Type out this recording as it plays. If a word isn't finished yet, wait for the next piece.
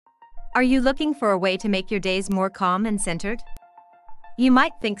Are you looking for a way to make your days more calm and centered? You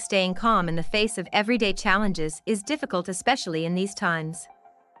might think staying calm in the face of everyday challenges is difficult, especially in these times.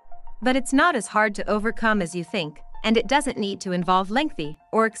 But it's not as hard to overcome as you think, and it doesn't need to involve lengthy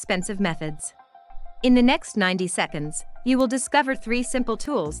or expensive methods. In the next 90 seconds, you will discover 3 simple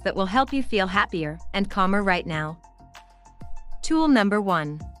tools that will help you feel happier and calmer right now. Tool number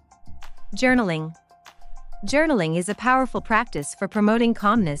 1. Journaling. Journaling is a powerful practice for promoting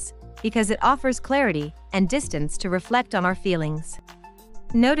calmness because it offers clarity and distance to reflect on our feelings.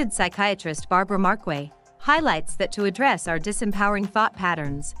 Noted psychiatrist Barbara Markway highlights that to address our disempowering thought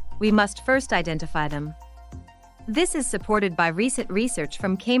patterns, we must first identify them. This is supported by recent research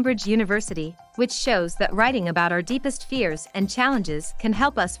from Cambridge University, which shows that writing about our deepest fears and challenges can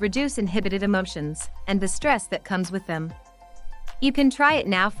help us reduce inhibited emotions and the stress that comes with them. You can try it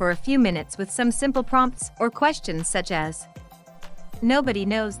now for a few minutes with some simple prompts or questions such as, "Nobody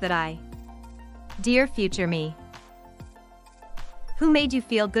knows that I." "Dear future me." "Who made you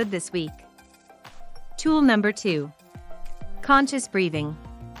feel good this week?" Tool number 2. Conscious breathing.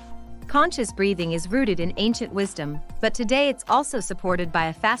 Conscious breathing is rooted in ancient wisdom, but today it's also supported by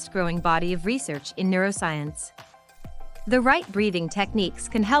a fast-growing body of research in neuroscience. The right breathing techniques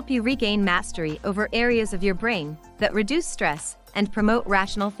can help you regain mastery over areas of your brain that reduce stress and promote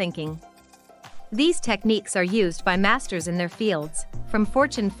rational thinking. These techniques are used by masters in their fields, from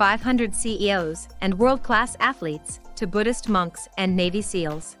Fortune 500 CEOs and world-class athletes to Buddhist monks and Navy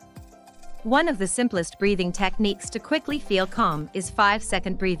SEALs. One of the simplest breathing techniques to quickly feel calm is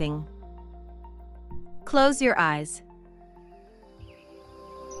 5-second breathing. Close your eyes.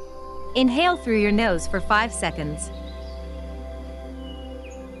 Inhale through your nose for 5 seconds.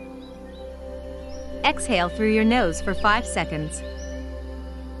 Exhale through your nose for 5 seconds.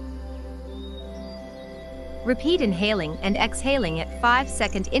 Repeat inhaling and exhaling at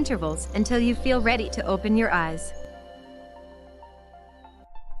 5-second intervals until you feel ready to open your eyes.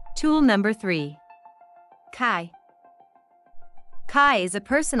 Tool number 3. Kai. Kai is a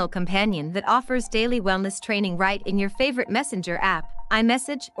personal companion that offers daily wellness training right in your favorite messenger app,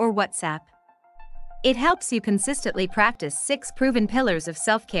 iMessage or WhatsApp. It helps you consistently practice 6 proven pillars of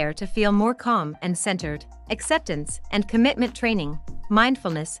self-care to feel more calm and centered: acceptance and commitment training,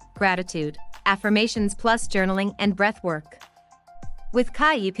 mindfulness, gratitude, affirmations plus journaling and breath work. With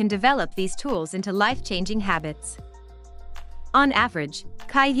Kai you can develop these tools into life-changing habits. On average,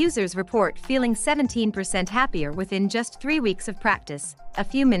 Kai users report feeling 17% happier within just 3 weeks of practice, a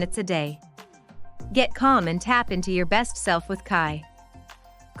few minutes a day. Get calm and tap into your best self with Kai.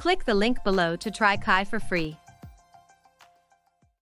 Click the link below to try Kai for free.